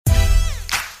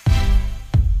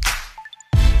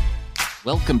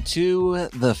Welcome to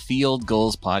the Field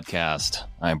Goals Podcast.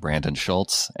 I'm Brandon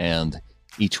Schultz, and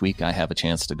each week I have a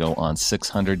chance to go on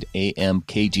 600 AM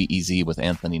KGEZ with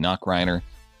Anthony Knockreiner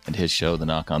and his show, The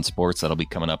Knock on Sports. That'll be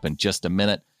coming up in just a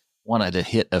minute. Wanted to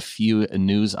hit a few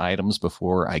news items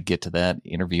before I get to that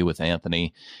interview with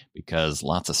Anthony, because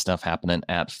lots of stuff happening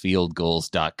at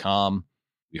fieldgoals.com.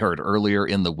 We heard earlier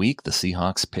in the week the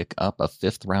Seahawks pick up a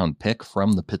fifth-round pick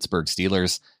from the Pittsburgh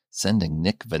Steelers, sending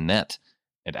Nick Vannett.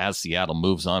 And as Seattle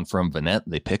moves on from Vannett,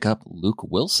 they pick up Luke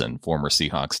Wilson, former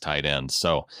Seahawks tight end.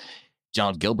 So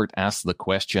John Gilbert asked the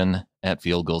question at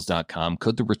fieldgoals.com,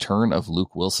 could the return of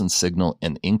Luke Wilson signal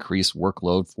an increased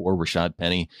workload for Rashad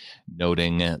Penny,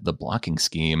 noting the blocking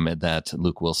scheme that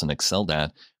Luke Wilson excelled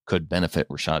at could benefit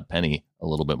Rashad Penny a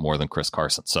little bit more than Chris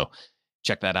Carson. So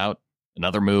check that out.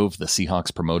 Another move, the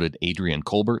Seahawks promoted Adrian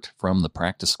Colbert from the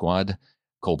practice squad.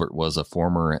 Colbert was a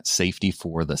former safety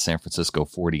for the San Francisco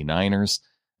 49ers.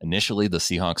 Initially, the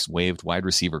Seahawks waived wide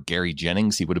receiver Gary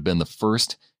Jennings. He would have been the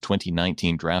first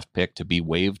 2019 draft pick to be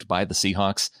waived by the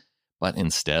Seahawks, but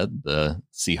instead, the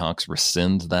Seahawks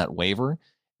rescind that waiver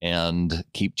and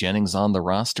keep Jennings on the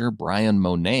roster. Brian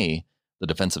Monet, the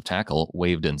defensive tackle,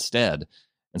 waived instead.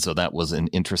 And so that was an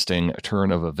interesting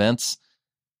turn of events.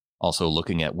 Also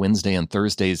looking at Wednesday and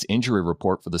Thursday's injury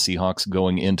report for the Seahawks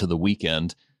going into the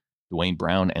weekend, Dwayne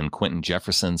Brown and Quentin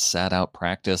Jefferson sat out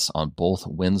practice on both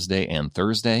Wednesday and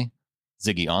Thursday.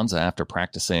 Ziggy Ansah, after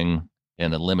practicing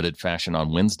in a limited fashion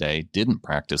on Wednesday, didn't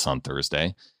practice on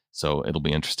Thursday. So it'll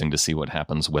be interesting to see what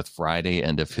happens with Friday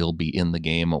and if he'll be in the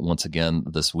game once again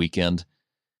this weekend.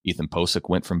 Ethan Posick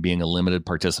went from being a limited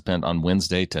participant on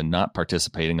Wednesday to not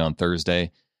participating on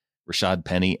Thursday. Rashad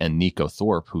Penny and Nico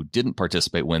Thorpe, who didn't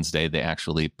participate Wednesday, they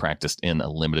actually practiced in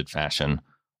a limited fashion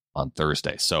on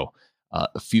Thursday. So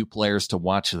a few players to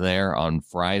watch there on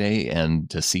Friday and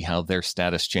to see how their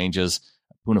status changes.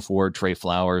 Poona Ford, Trey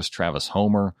Flowers, Travis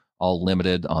Homer, all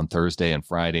limited on Thursday and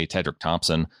Friday. Tedrick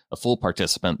Thompson, a full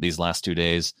participant these last 2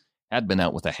 days, had been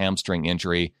out with a hamstring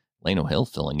injury. Lano Hill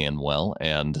filling in well,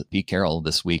 and Pete Carroll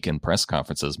this week in press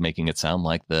conferences making it sound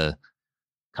like the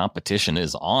competition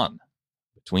is on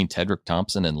between Tedrick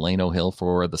Thompson and Lano Hill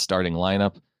for the starting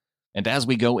lineup. And as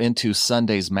we go into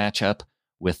Sunday's matchup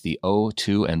with the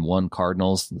 0-2-1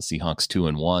 Cardinals, the Seahawks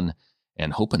 2-1,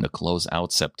 and hoping to close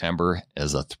out September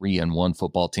as a 3-1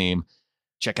 football team,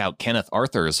 check out Kenneth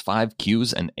Arthur's 5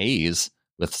 Qs and A's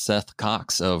with Seth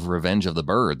Cox of Revenge of the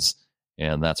Birds.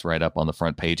 And that's right up on the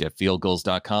front page at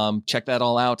fieldgoals.com. Check that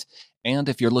all out. And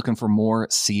if you're looking for more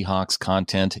Seahawks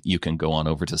content, you can go on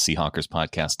over to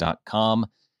seahawkerspodcast.com.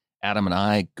 Adam and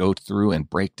I go through and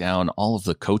break down all of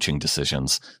the coaching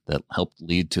decisions that helped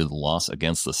lead to the loss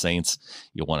against the Saints.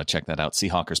 You'll want to check that out,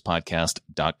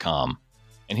 seahawkerspodcast.com.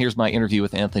 And here's my interview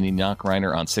with Anthony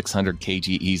Knockreiner on 600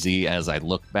 KGEZ as I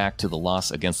look back to the loss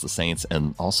against the Saints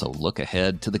and also look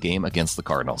ahead to the game against the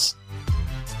Cardinals.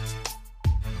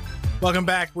 Welcome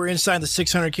back. We're inside the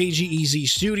 600 KGEZ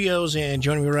studios, and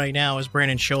joining me right now is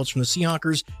Brandon Schultz from the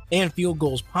Seahawkers and Field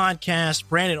Goals Podcast.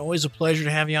 Brandon, always a pleasure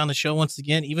to have you on the show once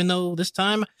again, even though this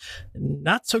time,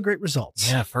 not so great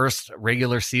results. Yeah, first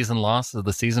regular season loss of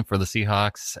the season for the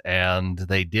Seahawks, and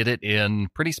they did it in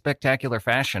pretty spectacular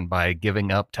fashion by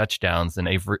giving up touchdowns in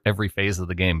every phase of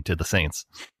the game to the Saints.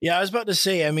 Yeah, I was about to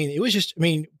say, it was just,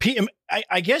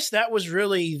 I guess that was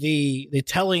really the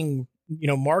telling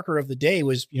marker of the day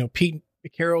was, Pete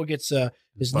Carroll gets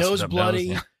his nose bloody.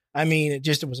 Yeah.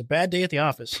 It was a bad day at the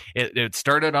office. It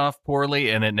started off poorly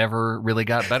and it never really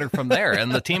got better from there.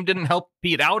 And the team didn't help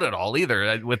Pete out at all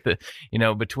either with the,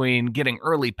 between getting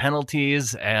early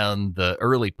penalties and the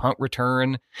early punt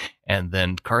return and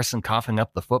then Carson coughing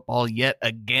up the football yet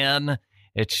again.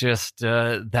 It's just,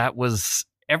 that was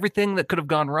everything that could have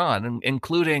gone wrong,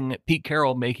 including Pete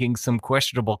Carroll making some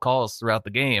questionable calls throughout the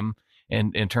game.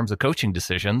 In terms of coaching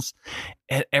decisions,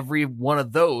 every one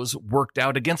of those worked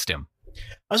out against him.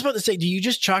 I was about to say, do you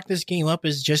just chalk this game up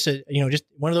as just just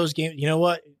one of those games? You know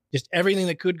what? Just everything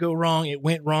that could go wrong, it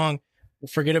went wrong.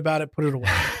 Forget about it. Put it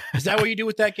away. Is that what you do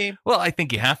with that game? Well, I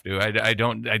think you have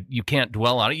to. You can't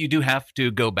dwell on it. You do have to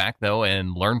go back though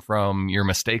and learn from your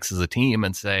mistakes as a team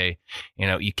and say,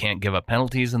 you can't give up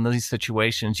penalties in these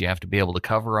situations. You have to be able to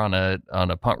cover on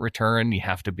a punt return. You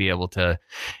have to be able to,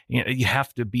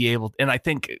 and I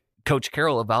think Coach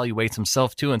Carroll evaluates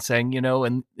himself too and saying,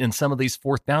 in some of these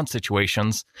fourth down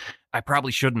situations, I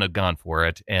probably shouldn't have gone for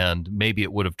it, and maybe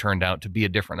it would have turned out to be a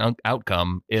different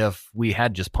outcome if we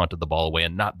had just punted the ball away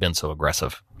and not been so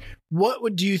aggressive.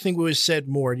 Do you think was said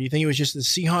more? Do you think it was just the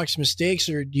Seahawks' mistakes,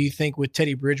 or do you think with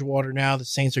Teddy Bridgewater now, the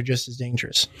Saints are just as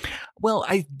dangerous? Well,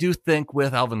 I do think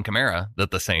with Alvin Kamara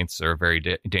that the Saints are very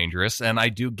dangerous, and I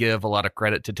do give a lot of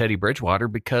credit to Teddy Bridgewater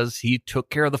because he took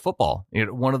care of the football.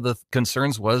 One of the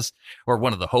concerns was, or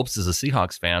one of the hopes as a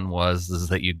Seahawks fan is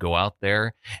that you'd go out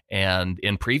there, and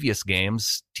in previous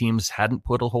games, teams hadn't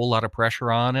put a whole lot of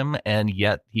pressure on him, and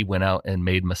yet he went out and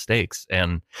made mistakes.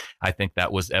 And I think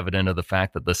that was evident of the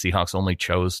fact that the Seahawks only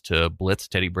chose to blitz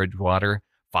Teddy Bridgewater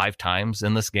 5 times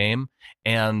in this game.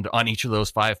 And on each of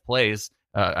those 5 plays,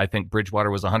 I think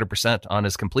Bridgewater was 100% on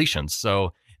his completions.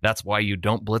 So that's why you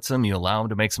don't blitz him. You allow him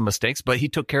to make some mistakes, but he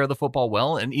took care of the football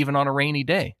well, and even on a rainy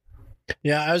day.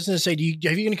 Yeah, I was going to say,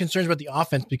 have you any concerns about the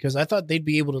offense? Because I thought they'd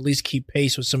be able to at least keep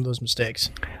pace with some of those mistakes.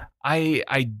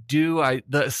 I do.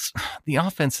 The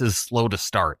offense is slow to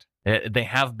start. They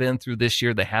have been through this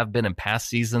year. They have been in past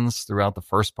seasons throughout the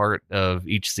first part of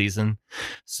each season.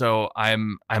 So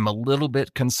I'm a little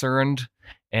bit concerned.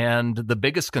 And the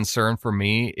biggest concern for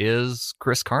me is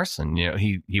Chris Carson.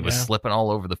 He was slipping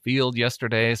all over the field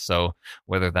yesterday. So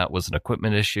whether that was an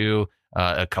equipment issue,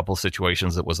 a couple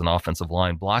situations it was an offensive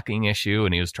line blocking issue,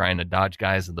 and he was trying to dodge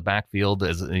guys in the backfield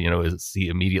as he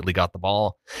immediately got the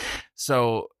ball.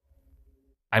 So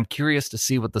I'm curious to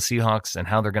see what the Seahawks and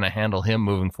how they're going to handle him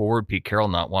moving forward. Pete Carroll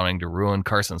not wanting to ruin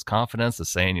Carson's confidence, is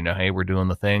saying, hey, we're doing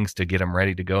the things to get him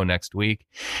ready to go next week.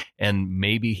 And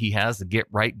maybe he has the get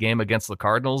right game against the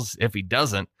Cardinals. If he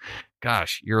doesn't,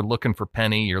 gosh, you're looking for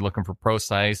Penny, you're looking for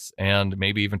Procise, and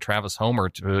maybe even Travis Homer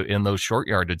in those short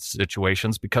yardage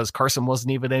situations, because Carson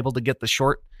wasn't even able to get the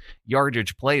short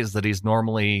yardage plays that he's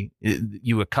normally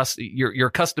you're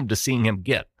accustomed to seeing him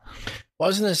get. Well, I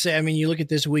was going to say, you look at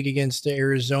this week against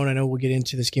Arizona. I know we'll get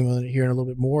into this game here in a little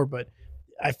bit more, but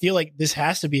I feel like this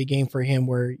has to be a game for him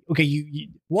where, okay, you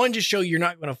just show you're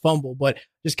not going to fumble, but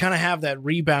just kind of have that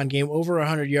rebound game over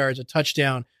 100 yards, a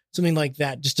touchdown, something like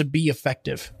that, just to be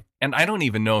effective. And I don't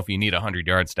even know if you need 100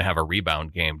 yards to have a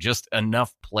rebound game, just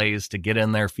enough plays to get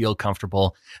in there, feel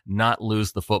comfortable, not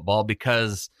lose the football,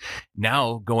 because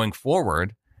now going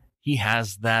forward, he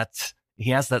has that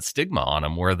stigma on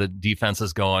him where the defense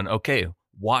is going, okay,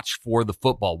 watch for the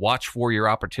football, watch for your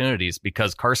opportunities,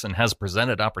 because Carson has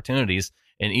presented opportunities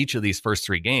in each of these first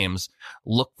 3 games.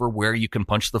 Look for where you can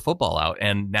punch the football out.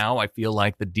 And now I feel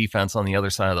like the defense on the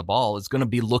other side of the ball is going to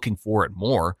be looking for it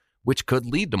more, which could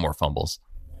lead to more fumbles.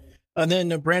 And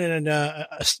then Brandon,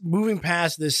 moving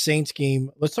past this Saints game,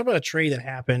 let's talk about a trade that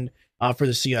happened for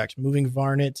the Seahawks, moving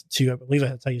Varnett to, I believe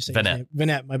that's how you say his name.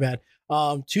 Vannett, my bad.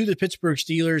 To the Pittsburgh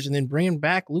Steelers, and then bringing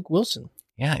back Luke Wilson.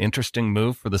 Yeah, interesting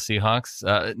move for the Seahawks.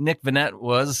 Nick Vannett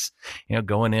was,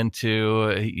 going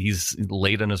into, he's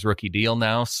late in his rookie deal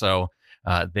now, so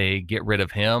they get rid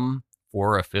of him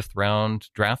for a 5th round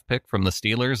draft pick from the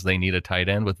Steelers. They need a tight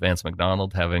end with Vance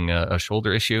McDonald having a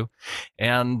shoulder issue.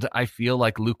 And I feel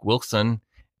like Luke Wilson,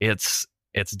 it's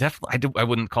definitely, I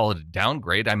wouldn't call it a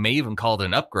downgrade. I may even call it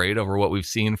an upgrade over what we've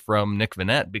seen from Nick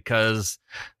Vannett, because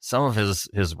some of his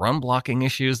run blocking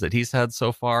issues that he's had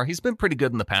so far, he's been pretty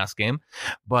good in the pass game,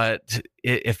 but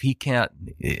if he can't,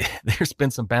 there's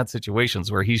been some bad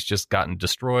situations where he's just gotten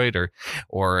destroyed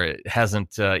or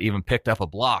hasn't even picked up a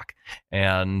block.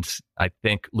 And I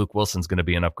think Luke Wilson's going to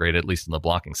be an upgrade, at least in the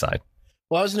blocking side.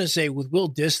 Well, I was going to say, with Will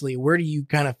Dissly, where do you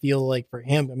kind of feel like for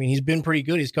him? He's been pretty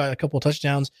good. He's got a couple of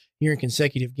touchdowns here in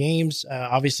consecutive games.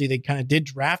 Obviously, they kind of did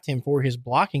draft him for his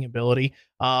blocking ability.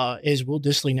 Is Will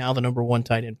Dissly now the number 1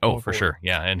 tight end? Oh, for sure.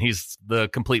 Yeah, and he's the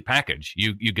complete package.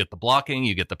 You get the blocking,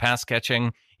 you get the pass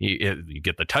catching, you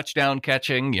get the touchdown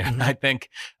catching. Yeah, mm-hmm. I think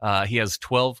he has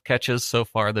 12 catches so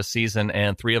far this season,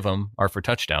 and 3 of them are for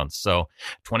touchdowns. So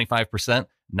 25%.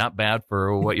 Not bad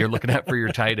for what you're looking at for your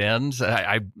tight ends.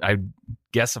 I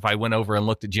guess if I went over and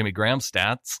looked at Jimmy Graham's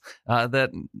stats,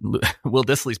 that Will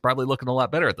Dissly's probably looking a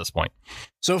lot better at this point.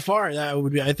 So far,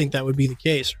 I think that would be the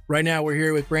case. Right now, we're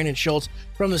here with Brandon Schultz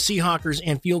from the Seahawkers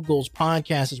and Field Goals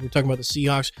podcast. As we're talking about the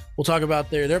Seahawks, we'll talk about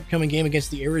their upcoming game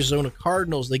against the Arizona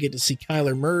Cardinals. They get to see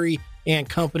Kyler Murray and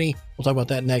company. We'll talk about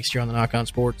that next year on the Knock On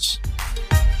Sports.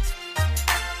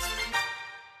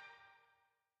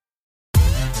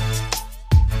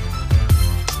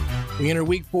 We enter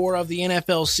week 4 of the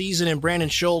NFL season, and Brandon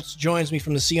Schultz joins me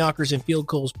from the Seahawkers and Field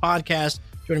Goals podcast.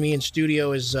 Joining me in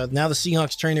studio is now the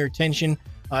Seahawks turn their attention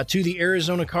to the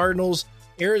Arizona Cardinals.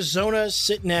 Arizona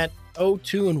sitting at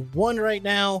 0-2-1 right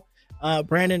now.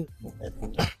 Brandon,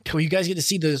 you guys get to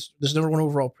see this number 1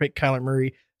 overall pick, Kyler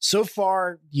Murray. So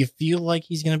far, do you feel like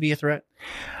he's going to be a threat?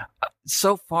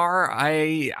 So far,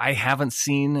 I haven't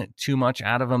seen too much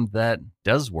out of him that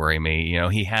does worry me. You know,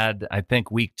 he had, I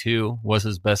think week 2 was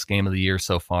his best game of the year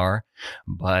so far,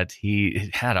 but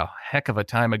he had a heck of a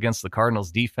time against the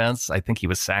Cardinals defense. I think he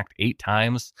was sacked 8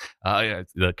 times,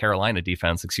 the Carolina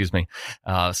defense, excuse me.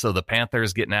 So the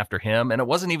Panthers getting after him, and it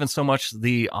wasn't even so much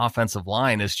the offensive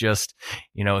line. It's just,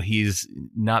 you know, he's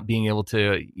not being able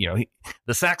to, you know,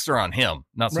 the sacks are on him,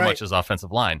 not so much as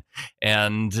offensive line.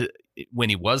 And when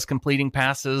he was completing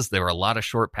passes, there were a lot of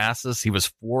short passes. He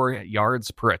was 4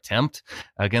 yards per attempt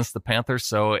against the Panthers.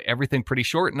 So everything pretty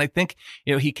short. And I think,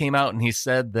 you know, he came out and he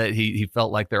said that he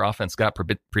felt like their offense got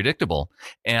predictable.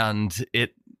 And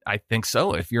I think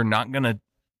so. If you're not going to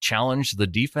challenge the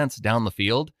defense down the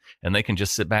field and they can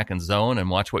just sit back and zone and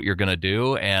watch what you're going to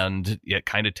do, and it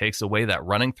kind of takes away that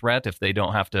running threat if they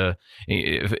don't have to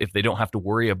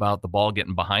worry about the ball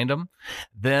getting behind them,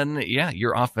 then yeah,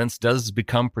 your offense does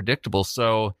become predictable.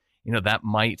 So, you know,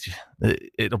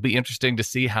 it'll be interesting to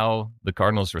see how the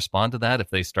Cardinals respond to that if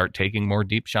they start taking more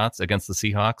deep shots against the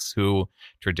Seahawks, who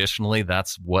traditionally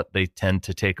that's what they tend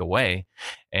to take away,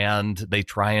 and they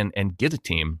try and get a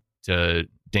team to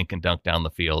dink and dunk down the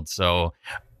field. So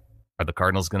are the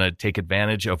Cardinals going to take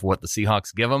advantage of what the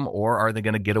Seahawks give them, or are they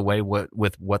going to get away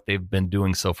with what they've been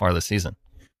doing so far this season?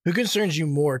 Who concerns you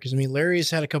more? Because, I mean, Larry's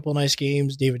had a couple of nice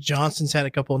games. David Johnson's had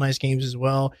a couple of nice games as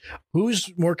well.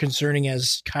 Who's more concerning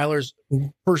as Kyler's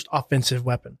first offensive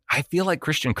weapon? I feel like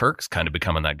Christian Kirk's kind of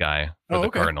becoming that guy for the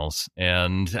Cardinals.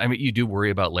 And, I mean, you do worry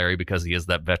about Larry because he is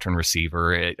that veteran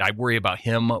receiver. I worry about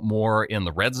him more in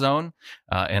the red zone.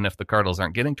 And if the Cardinals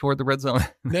aren't getting toward the red zone,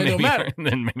 then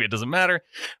maybe it doesn't matter.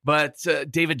 But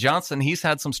David Johnson, he's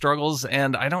had some struggles,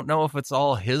 and I don't know if it's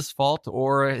all his fault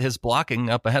or his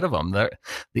blocking up ahead of him.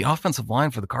 The offensive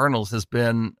line for the Cardinals has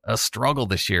been a struggle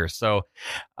this year. So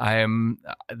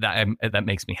that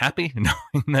makes me happy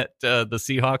knowing that the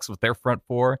Seahawks with their front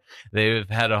 4, they've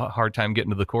had a hard time getting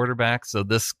to the quarterback. So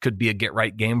this could be a get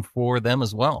right game for them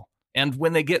as well. And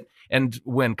when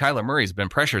Kyler Murray's been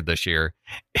pressured this year,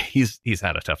 he's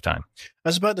had a tough time. I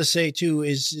was about to say too,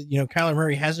 is, you know, Kyler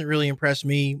Murray hasn't really impressed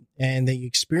me, and the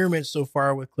experiment so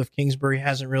far with Cliff Kingsbury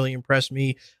hasn't really impressed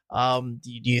me. Do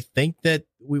you think that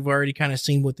we've already kind of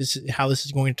seen how this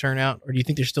is going to turn out, or do you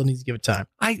think there still needs to give it time?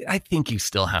 I think you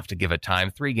still have to give it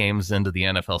time. 3 games into the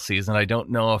NFL season, I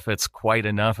don't know if it's quite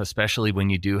enough, especially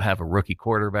when you do have a rookie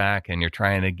quarterback and you're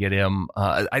trying to get him.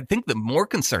 I think the more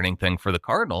concerning thing for the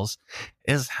Cardinals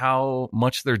is how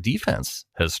much their defense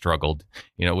has struggled,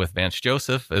 you know, with Vance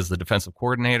Joseph as the defensive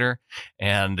coordinator,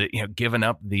 and, you know, giving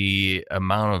up the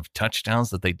amount of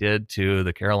touchdowns that they did to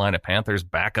the Carolina Panthers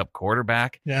backup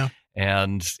quarterback. Yeah.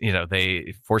 And, you know,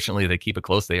 they keep it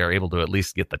close. They are able to at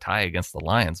least get the tie against the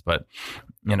Lions. But,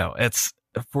 you know, it's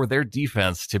for their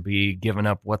defense to be giving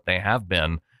up what they have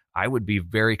been. I would be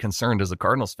very concerned as a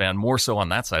Cardinals fan, more so on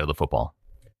that side of the football.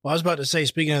 Well, I was about to say,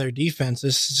 speaking of their defense,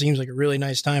 this seems like a really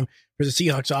nice time for the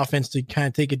Seahawks offense to kind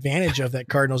of take advantage of that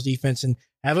Cardinals defense and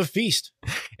have a feast.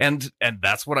 And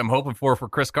that's what I'm hoping for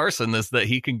Chris Carson, is that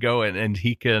he can go and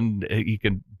he can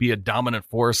be a dominant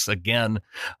force again.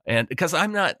 And because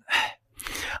I'm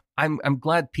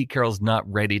glad Pete Carroll's not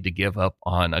ready to give up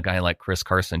on a guy like Chris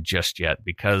Carson just yet,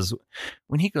 because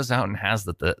when he goes out and has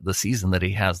the season that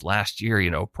he has last year, you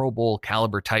know, Pro Bowl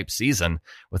caliber type season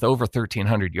with over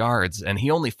 1,300 yards, and he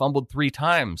only fumbled 3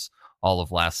 times all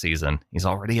of last season. He's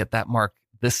already at that mark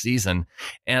this season.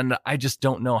 And I just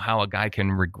don't know how a guy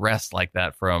can regress like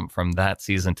that from that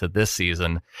season to this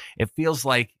season. It feels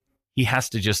like he has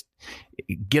to just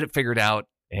get it figured out,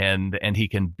 and he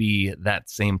can be that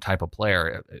same type of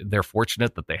player. They're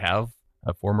fortunate that they have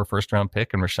a former first-round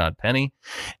pick in Rashad Penny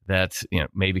that, you know,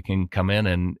 maybe can come in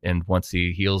and once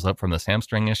he heals up from this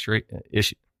hamstring issue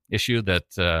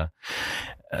that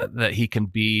he can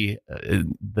be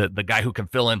the guy who can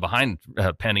fill in behind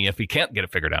Penny if he can't get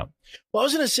it figured out. Well, I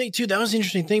was going to say too, that was the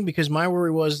interesting thing, because my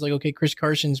worry was like, okay, Chris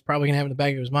Carson's probably going to have in the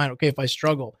back of his mind, okay, if I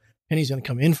struggle, Penny's going to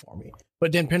come in for me.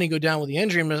 But then Penny go down with the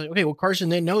injury, and I'm like, okay, well, Carson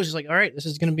then knows, he's like, all right, this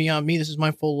is going to be on me. This is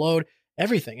my full load,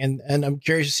 everything. And I'm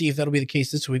curious to see if that'll be the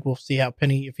case this week. We'll see how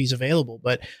Penny, if he's available.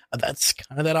 But that's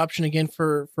kind of that option again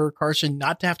for Carson,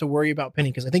 not to have to worry about Penny,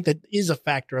 because I think that is a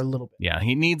factor a little bit. Yeah,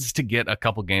 he needs to get a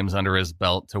couple games under his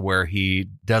belt to where he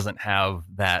doesn't have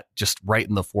that just right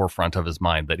in the forefront of his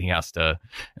mind that he has to,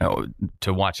 you know,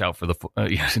 to watch out for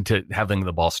to having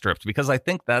the ball stripped, because I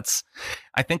think that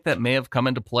may have come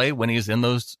into play when he's in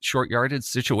those short yardage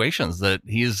situations, that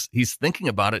he's thinking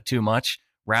about it too much,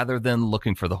 rather than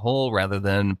looking for the hole, rather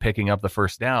than picking up the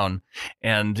first down.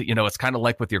 And, you know, it's kind of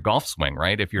like with your golf swing,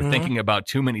 right? If you're thinking about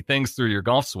too many things through your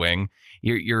golf swing,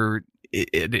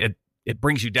 it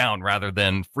brings you down rather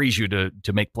than frees you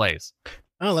to make plays.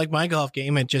 Oh, like my golf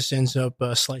game, it just ends up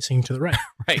slicing to the right.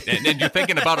 Right. And you're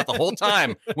thinking about it the whole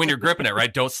time when you're gripping it,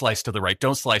 right? Don't slice to the right.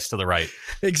 Don't slice to the right.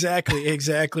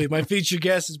 Exactly. My featured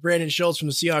guest is Brandon Schultz from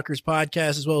the Seahawks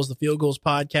podcast, as well as the Field Goals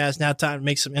podcast. Now time to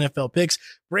make some NFL picks.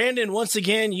 Brandon, once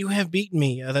again, you have beaten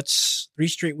me. That's 3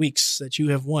 straight weeks that you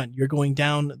have won. You're going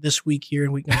down this week here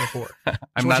in week number 4. I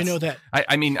want you to know that.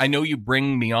 I mean, I know you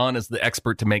bring me on as the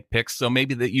expert to make picks, so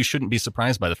maybe that you shouldn't be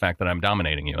surprised by the fact that I'm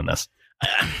dominating you in this.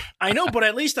 I know, but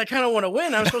at least I kind of want to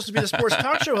win. I'm supposed to be the sports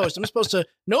talk show host. I'm supposed to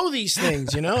know these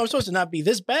things, I'm supposed to not be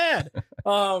this bad.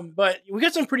 But we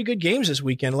got some pretty good games this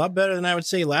weekend. A lot better than I would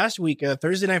say last week.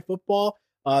 Thursday Night Football.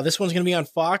 This one's going to be on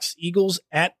Fox. Eagles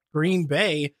at Green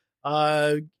Bay.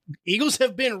 Eagles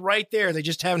have been right there. They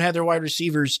just haven't had their wide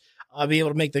receivers be able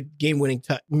to make the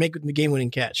game-winning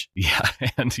catch. Yeah,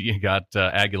 and you got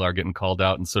Aguilar getting called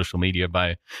out in social media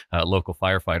by local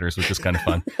firefighters, which is kind of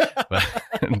fun.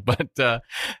 but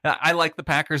I like the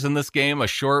Packers in this game. A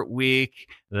short week.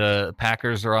 The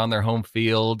Packers are on their home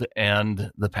field,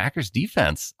 and the Packers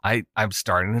defense, I'm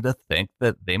starting to think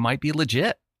that they might be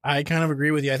legit. I kind of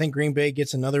agree with you. I think Green Bay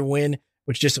gets another win,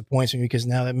 which disappoints me because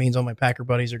now that means all my Packer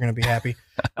buddies are going to be happy.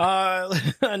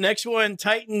 Next one,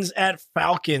 Titans at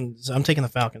Falcons. I'm taking the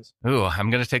Falcons. Ooh,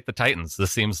 I'm going to take the Titans.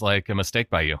 This seems like a mistake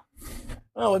by you.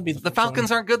 Oh, it'd be the Falcons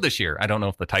aren't good this year. I don't know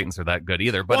if the Titans are that good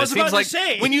either, but it seems like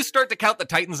when you start to count the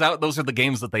Titans out, those are the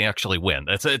games that they actually win.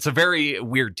 It's a very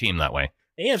weird team that way.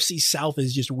 AFC South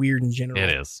is just weird in general. It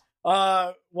is.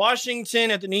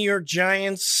 Washington at the New York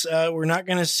Giants. We're not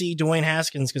going to see Dwayne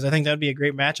Haskins because I think that'd be a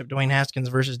great matchup. Dwayne Haskins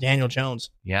versus Daniel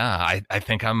Jones. Yeah, I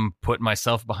think I'm putting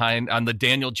myself behind on the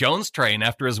Daniel Jones train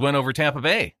after his win over Tampa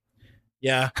Bay.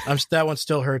 Yeah, that one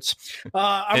still hurts.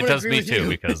 It does me too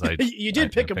because you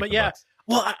did pick him, but yeah. Bucks.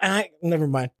 Well, I never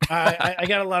mind. I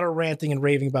got a lot of ranting and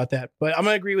raving about that, but I'm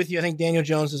going to agree with you. I think Daniel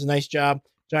Jones does a nice job.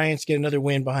 Giants get another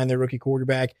win behind their rookie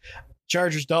quarterback.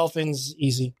 Chargers, Dolphins,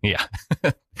 easy. Yeah.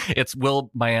 It's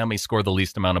will Miami score the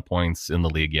least amount of points in the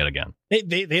league yet again?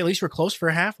 They at least were close for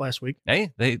a half last week.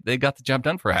 Hey, they got the job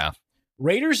done for a half.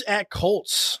 Raiders at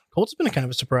Colts. Colts have been a kind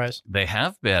of a surprise. They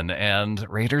have been, and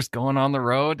Raiders going on the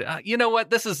road. You know what?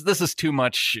 This is too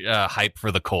much hype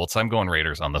for the Colts. I'm going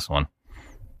Raiders on this one.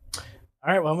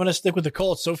 All right, well, I'm going to stick with the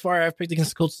Colts. So far, I've picked against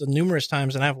the Colts numerous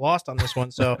times, and I've lost on this one.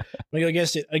 So I'm going to go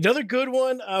against it. Another good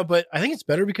one, but I think it's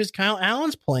better because Kyle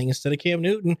Allen's playing instead of Cam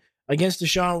Newton against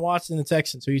Deshaun Watson and the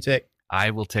Texans. Who you take? I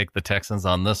will take the Texans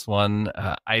on this one.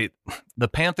 The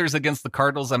Panthers against the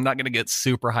Cardinals, I'm not going to get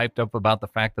super hyped up about the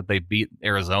fact that they beat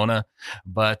Arizona,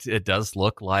 but it does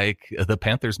look like the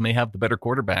Panthers may have the better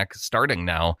quarterback starting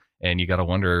now. And you got to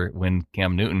wonder when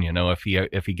Cam Newton,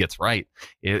 if he gets right,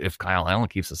 if Kyle Allen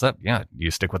keeps this up, yeah,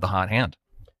 you stick with the hot hand.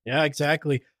 Yeah,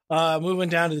 exactly. Moving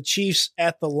down to the Chiefs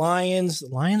at the Lions. The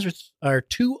Lions are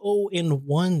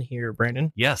 2-0-1 here,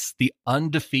 Brandon. Yes, the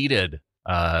undefeated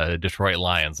Detroit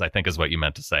Lions, I think is what you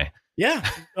meant to say. Yeah.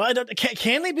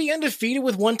 Can they be undefeated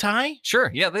with one tie?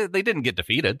 Sure. Yeah, they didn't get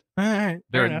defeated. All right.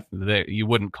 Fair enough. You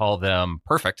wouldn't call them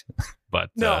perfect, but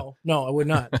no, I would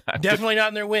not. Definitely not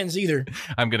in their wins either.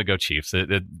 I'm going to go Chiefs.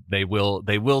 They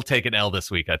will take an L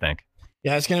this week, I think.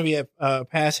 Yeah, it's going to be a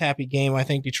pass-happy game. I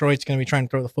think Detroit's going to be trying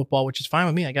to throw the football, which is fine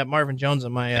with me. I got Marvin Jones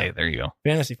on my hey, there you go.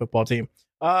 Fantasy football team.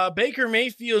 Baker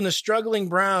Mayfield and the struggling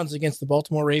Browns against the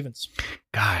Baltimore Ravens.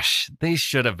 Gosh, they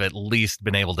should have at least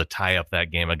been able to tie up that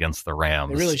game against the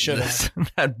Rams. They really should have.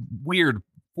 That weird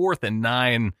 4th and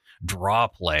 9 draw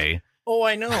play. Oh,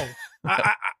 I know.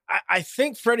 I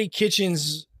think Freddie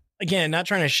Kitchens, again, not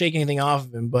trying to shake anything off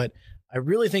of him, but I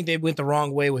really think they went the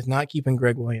wrong way with not keeping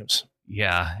Greg Williams.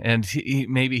 Yeah, and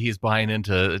maybe he's buying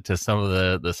into some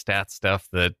of the stat stuff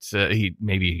that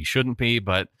he shouldn't be,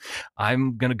 but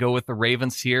I'm going to go with the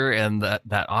Ravens here, and that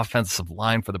offensive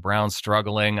line for the Browns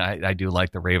struggling. I do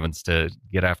like the Ravens to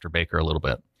get after Baker a little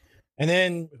bit. And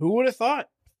then who would have thought?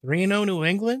 3-0 New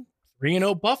England,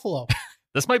 3-0 Buffalo.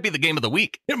 This might be the game of the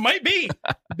week. It might be.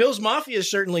 Bills Mafia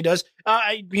certainly does.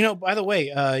 By the way,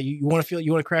 you want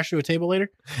to crash through a table later?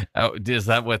 Oh, is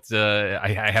that what?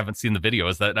 I haven't seen the video.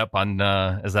 Is that up on?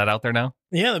 Is that out there now?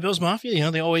 Yeah, the Bills Mafia.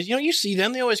 They always, you see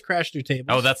them. They always crash through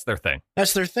tables. Oh, that's their thing.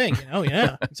 That's their thing. Oh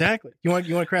yeah, exactly. You want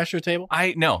to crash through a table?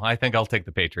 I think I'll take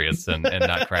the Patriots and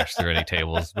not crash through any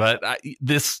tables. But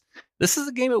this is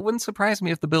a game. It wouldn't surprise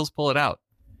me if the Bills pull it out.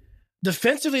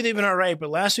 Defensively, they've been all right, but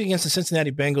last week against the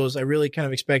Cincinnati Bengals, I really kind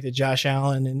of expected Josh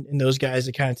Allen and those guys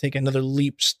to kind of take another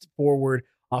leap forward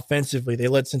offensively. They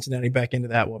led Cincinnati back into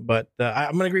that one, but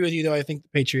I'm going to agree with you, though. I think the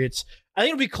Patriots, I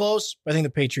think it'll be close, but I think the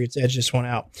Patriots edge this one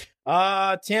out.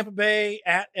 Tampa Bay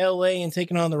at LA and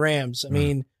taking on the Rams. I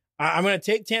mean, I'm going to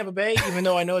take Tampa Bay, even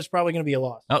though I know it's probably going to be a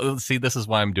loss. Oh, see, this is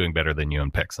why I'm doing better than you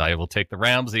in picks. I will take the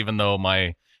Rams, even though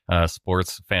my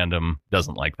sports fandom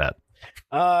doesn't like that.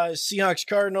 Seahawks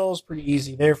Cardinals, pretty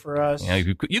easy there for us. Yeah,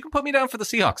 you can put me down for the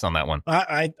Seahawks on that one.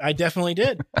 I definitely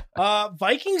did.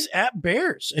 Vikings at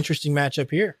Bears, interesting matchup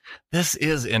here. This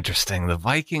is interesting. The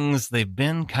Vikings, they've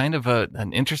been kind of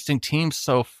an interesting team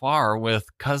so far, with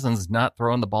Cousins not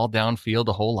throwing the ball downfield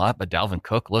a whole lot, but Dalvin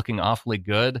Cook looking awfully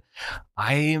good.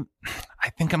 I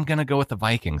think I'm gonna go with the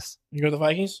Vikings. You go with the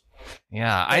Vikings?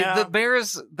 Yeah. The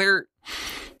Bears, they're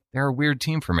a weird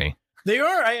team for me. They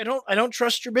are. I don't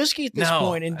trust Trubisky at this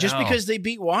point. And just because they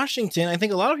beat Washington, I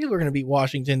think a lot of people are going to beat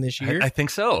Washington this year. I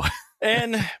think so.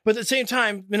 But at the same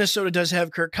time, Minnesota does have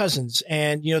Kirk Cousins,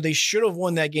 and they should have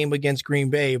won that game against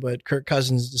Green Bay, but Kirk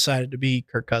Cousins decided to be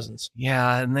Kirk Cousins.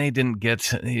 Yeah, and they didn't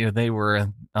get. They were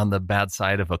on the bad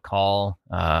side of a call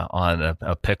on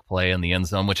a pick play in the end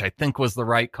zone, which I think was the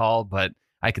right call, but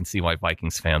I can see why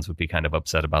Vikings fans would be kind of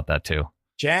upset about that too.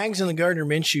 Jags and the Gardner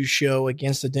Minshew show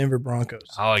against the Denver Broncos.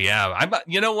 Oh, yeah.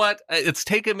 You know what? It's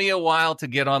taken me a while to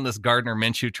get on this Gardner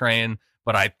Minshew train,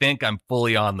 but I think I'm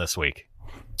fully on this week.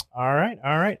 All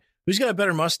right. Who's got a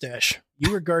better mustache?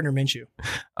 You or Gardner Minshew?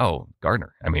 Oh,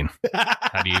 Gardner. I mean,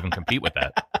 how do you even compete with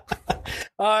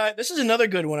that? This is another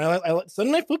good one.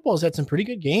 Sunday Night Football's had some pretty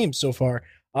good games so far.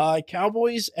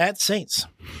 Cowboys at Saints.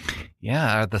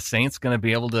 Yeah, are the Saints going to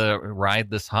be able to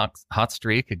ride this hot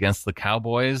streak against the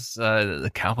Cowboys? The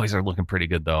Cowboys are looking pretty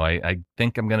good, though. I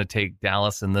think I'm going to take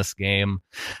Dallas in this game.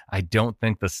 I don't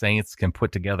think the Saints can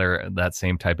put together that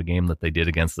same type of game that they did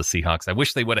against the Seahawks. I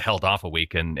wish they would have held off a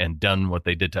week and done what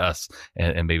they did to us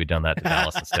and maybe done that to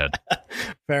Dallas instead.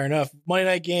 Fair enough. Monday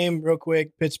night game, real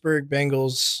quick. Pittsburgh,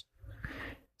 Bengals.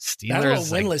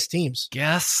 Steelers. Winless teams.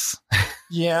 Yes.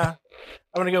 Yeah.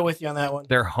 I'm going to go with you on that one.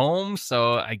 They're home,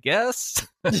 so I guess.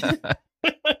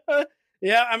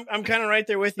 Yeah, I'm kind of right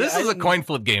there with you. This is a coin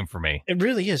flip game for me. It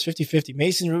really is 50-50.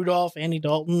 Mason Rudolph, Andy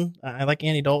Dalton. I like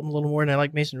Andy Dalton a little more than I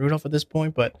like Mason Rudolph at this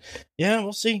point, but yeah,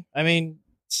 we'll see. I mean,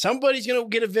 somebody's going to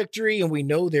get a victory, and we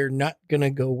know they're not going to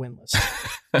go winless.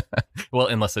 Well,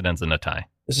 unless it ends in a tie.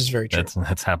 This is very true.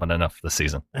 That's happened enough this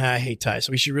season. I hate ties,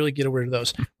 so we should really get over to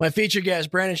those. My featured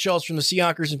guest, Brandon Schultz from the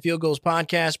Seahawkers and Field Goals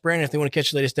podcast. Brandon, if they want to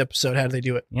catch the latest episode, how do they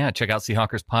do it? Yeah, check out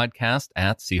Seahawkers Podcast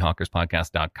at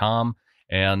seahawkerspodcast.com.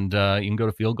 And you can go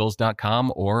to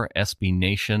fieldgoals.com or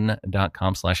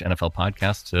sbnation.com/NFL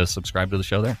podcast to subscribe to the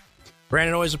show there.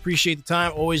 Brandon, always appreciate the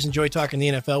time. Always enjoy talking the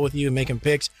NFL with you and making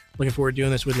picks. Looking forward to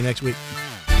doing this with you next week.